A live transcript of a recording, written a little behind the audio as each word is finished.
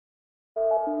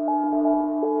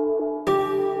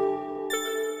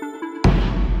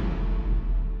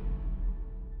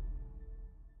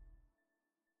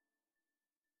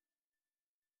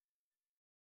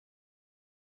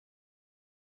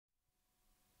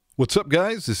What's up,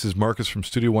 guys? This is Marcus from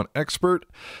Studio One Expert,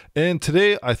 and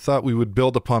today I thought we would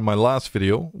build upon my last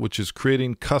video, which is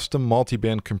creating custom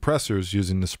multi-band compressors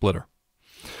using the splitter.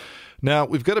 Now,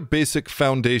 we've got a basic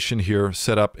foundation here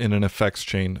set up in an effects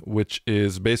chain, which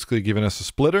is basically giving us a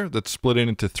splitter that's split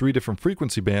into 3 different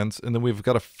frequency bands, and then we've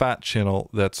got a fat channel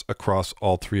that's across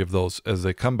all 3 of those as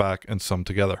they come back and sum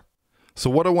together. So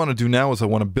what I want to do now is I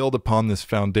want to build upon this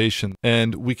foundation,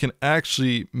 and we can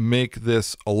actually make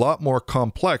this a lot more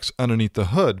complex underneath the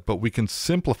hood, but we can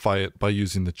simplify it by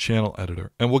using the channel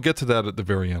editor. And we'll get to that at the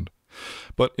very end.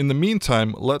 But in the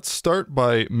meantime, let's start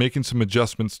by making some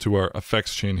adjustments to our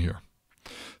effects chain here.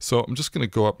 So I'm just going to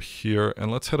go up here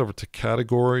and let's head over to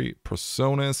Category,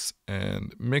 PreSonus,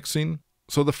 and Mixing.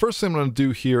 So the first thing I'm going to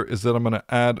do here is that I'm going to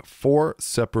add 4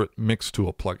 separate mix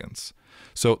tool plugins.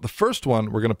 So the first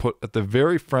one we're going to put at the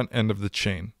very front end of the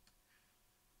chain.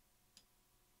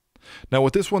 Now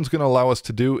what this one's going to allow us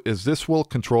to do is this will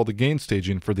control the gain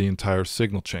staging for the entire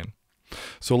signal chain.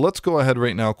 So let's go ahead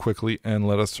right now quickly and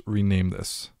let us rename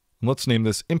this. And let's name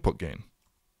this input gain.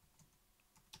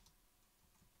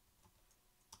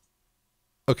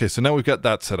 Okay, so now we've got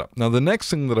that set up. Now the next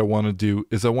thing that I want to do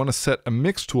is I want to set a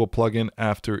mix tool plugin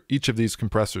after each of these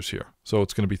compressors here. So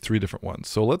it's going to be 3 different ones.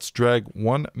 So let's drag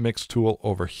one mix tool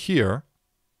over here.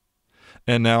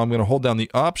 And now I'm going to hold down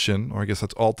the Option, or I guess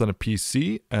that's Alt on a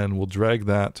PC, and we'll drag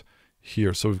that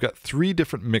here. So we've got 3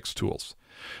 different mix tools.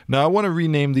 Now I want to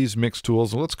rename these mix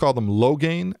tools, and let's call them low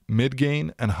gain, mid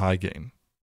gain, and high gain.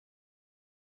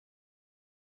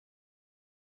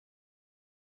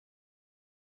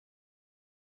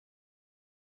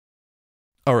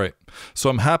 All right, so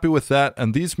I'm happy with that,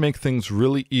 and these make things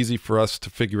really easy for us to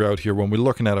figure out here when we're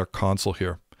looking at our console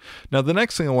here. Now the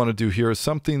next thing I want to do here is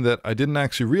something that I didn't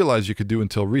actually realize you could do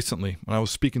until recently. When I was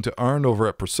speaking to Arnd over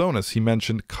at PreSonus, he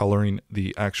mentioned coloring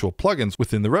the actual plugins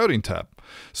within the routing tab.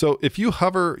 So if you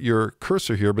hover your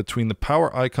cursor here between the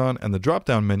power icon and the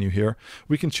drop-down menu here,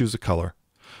 we can choose a color.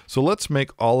 So let's make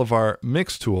all of our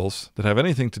mix tools that have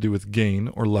anything to do with gain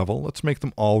or level, let's make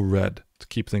them all red to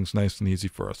keep things nice and easy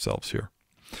for ourselves here.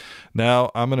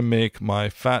 Now I'm going to make my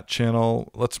fat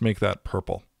channel, let's make that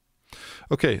purple.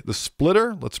 Okay, the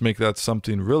splitter, let's make that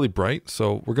something really bright,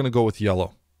 so we're going to go with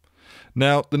yellow.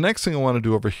 Now the next thing I want to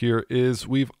do over here is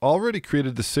we've already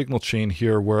created the signal chain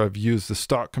here where I've used the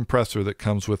stock compressor that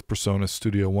comes with PreSonus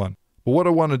Studio One. But what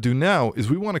I want to do now is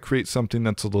we want to create something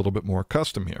that's a little bit more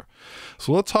custom here.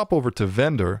 So let's hop over to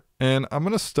Vendor, and I'm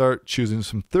going to start choosing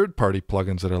some third-party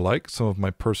plugins that I like, some of my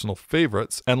personal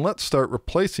favorites, and let's start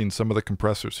replacing some of the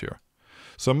compressors here.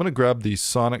 So I'm going to grab the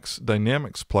Sonics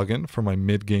Dynamics plugin for my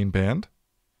mid-gain band.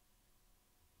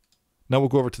 Now we'll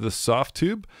go over to the soft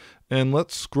tube, and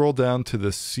let's scroll down to the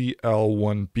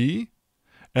CL1B,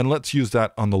 and let's use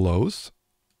that on the lows.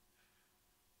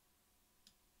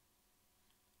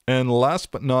 And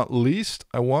last but not least,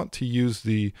 I want to use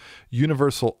the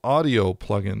Universal Audio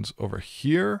plugins over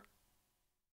here.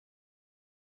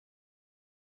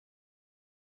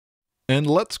 And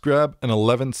let's grab an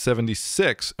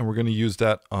 1176, and we're going to use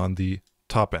that on the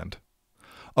top end.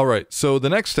 All right, so the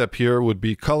next step here would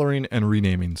be coloring and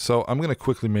renaming. So I'm going to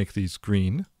quickly make these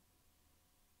green.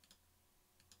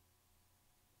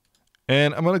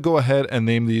 And I'm going to go ahead and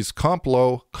name these Comp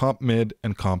Low, Comp Mid,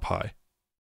 and Comp High.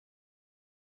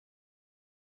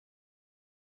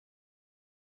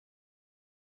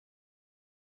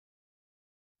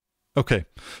 Okay,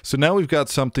 so now we've got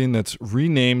something that's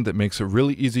renamed that makes it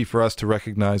really easy for us to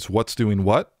recognize what's doing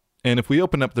what. And if we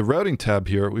open up the routing tab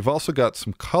here, we've also got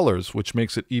some colors, which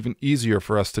makes it even easier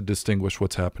for us to distinguish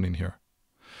what's happening here.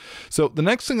 So the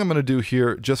next thing I'm going to do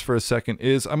here just for a second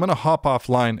is I'm going to hop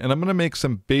offline and I'm going to make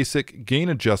some basic gain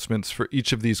adjustments for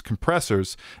each of these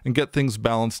compressors and get things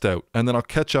balanced out. And then I'll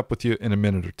catch up with you in a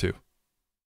minute or two.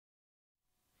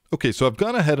 Okay, so I've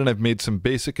gone ahead and I've made some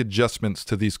basic adjustments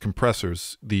to these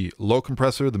compressors, the low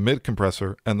compressor, the mid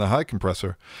compressor, and the high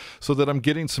compressor, so that I'm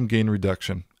getting some gain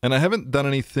reduction. And I haven't done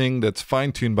anything that's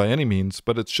fine-tuned by any means,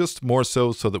 but it's just more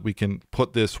so that we can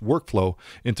put this workflow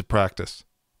into practice.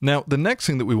 Now, the next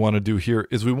thing that we want to do here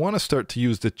is we want to start to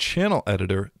use the channel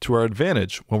editor to our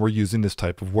advantage when we're using this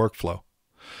type of workflow.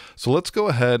 So let's go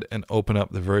ahead and open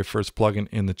up the very first plugin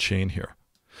in the chain here.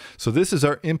 So this is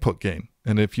our input gain.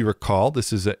 And if you recall,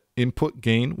 this is an input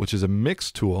gain, which is a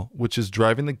mix tool, which is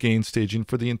driving the gain staging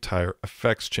for the entire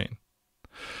effects chain.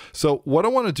 So what I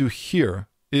want to do here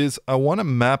is I want to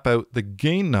map out the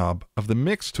gain knob of the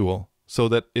mix tool so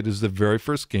that it is the very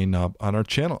first gain knob on our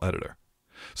channel editor.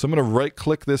 So I'm going to right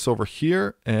click this over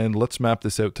here and let's map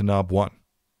this out to knob 1.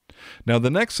 Now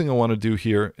the next thing I want to do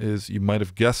here is, you might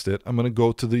have guessed it, I'm going to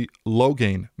go to the low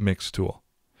gain mix tool.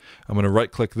 I'm going to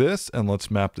right click this and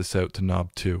let's map this out to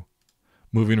knob 2.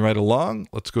 Moving right along,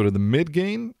 let's go to the mid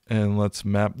gain and let's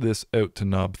map this out to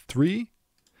knob 3.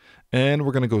 And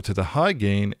we're going to go to the high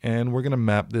gain and we're going to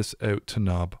map this out to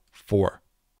knob 4.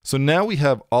 So now we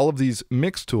have all of these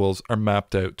mix tools are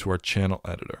mapped out to our channel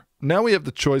editor. Now we have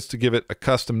the choice to give it a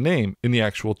custom name in the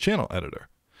actual channel editor.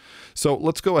 So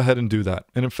let's go ahead and do that.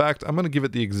 And in fact, I'm going to give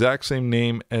it the exact same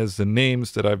name as the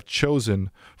names that I've chosen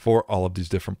for all of these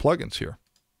different plugins here.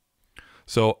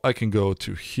 So I can go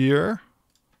to here.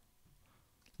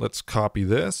 Let's copy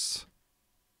this.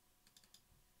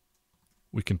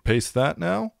 We can paste that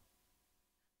now.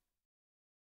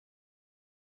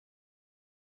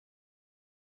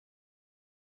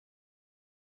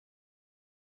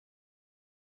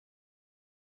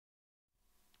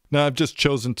 Now I've just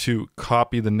chosen to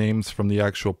copy the names from the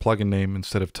actual plugin name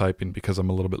instead of typing because I'm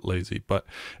a little bit lazy. But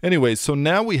anyway, so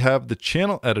now we have the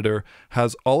channel editor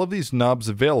has all of these knobs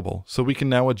available, so we can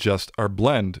now adjust our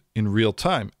blend in real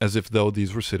time as if though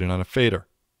these were sitting on a fader.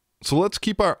 So let's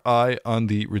keep our eye on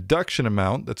the reduction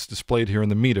amount that's displayed here in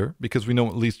the meter because we know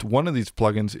at least one of these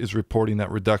plugins is reporting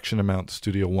that reduction amount to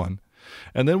Studio One.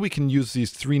 And then we can use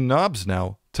these 3 knobs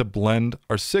now to blend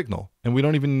our signal, and we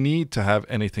don't even need to have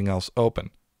anything else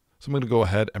open. So I'm going to go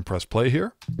ahead and press play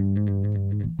here.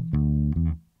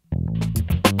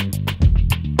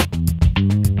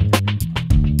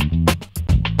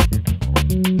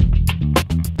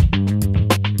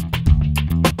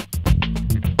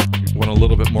 Want a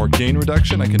little bit more gain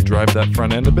reduction? I can drive that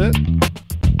front end a bit.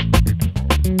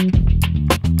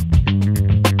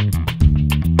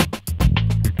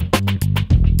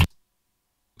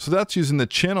 So that's using the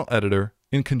channel editor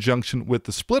in conjunction with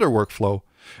the splitter workflow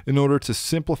in order to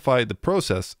simplify the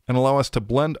process and allow us to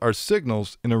blend our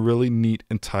signals in a really neat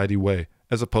and tidy way.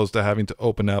 As opposed to having to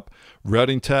open up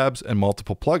routing tabs and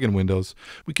multiple plugin windows,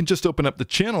 we can just open up the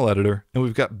channel editor and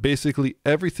we've got basically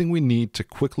everything we need to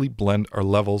quickly blend our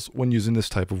levels when using this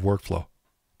type of workflow.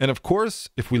 And of course,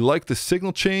 if we like the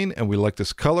signal chain and we like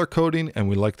this color coding and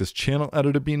we like this channel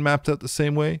editor being mapped out the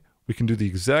same way, we can do the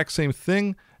exact same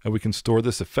thing and we can store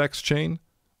this effects chain.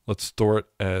 Let's store it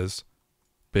as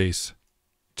bass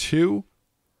 2.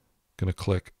 Gonna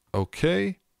click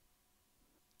OK.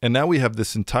 And now we have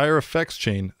this entire effects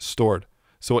chain stored.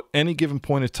 So at any given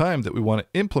point of time that we want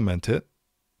to implement it,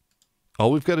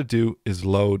 all we've got to do is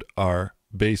load our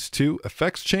bass 2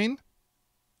 effects chain.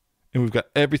 And we've got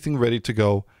everything ready to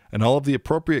go. And all of the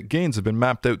appropriate gains have been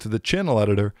mapped out to the channel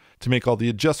editor to make all the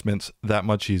adjustments that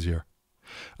much easier.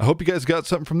 I hope you guys got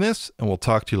something from this, and we'll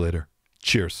talk to you later.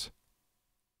 Cheers.